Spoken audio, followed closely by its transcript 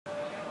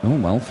Oh,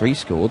 well, 3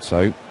 scored,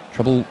 so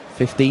treble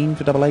 15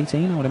 for double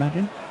 18, I would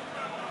imagine.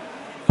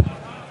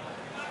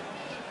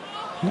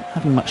 Not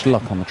having much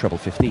luck on the treble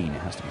 15,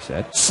 it has to be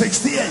said.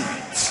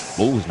 68.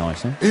 Ball was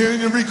nice, huh?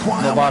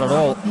 Not bad at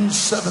all.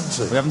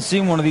 170. We haven't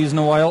seen one of these in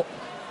a while.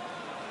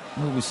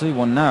 Well, we see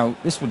one now.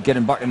 This would get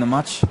him back in the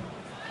match.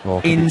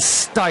 Well, In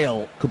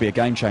style. could be a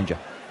game changer.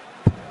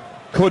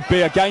 Could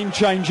be a game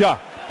changer.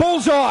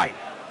 Bullseye!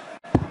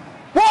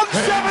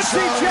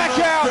 170 check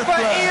out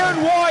for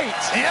Ian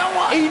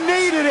White. He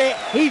needed it.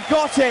 He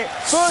got it.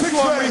 First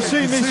one we've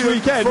seen this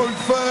weekend.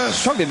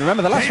 Struggling to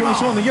remember the last one we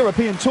saw on the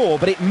European Tour,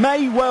 but it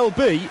may well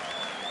be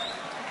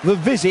the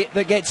visit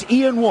that gets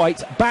Ian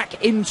White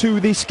back into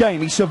this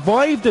game. He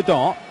survived a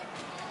dart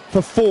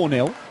for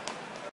 4-0.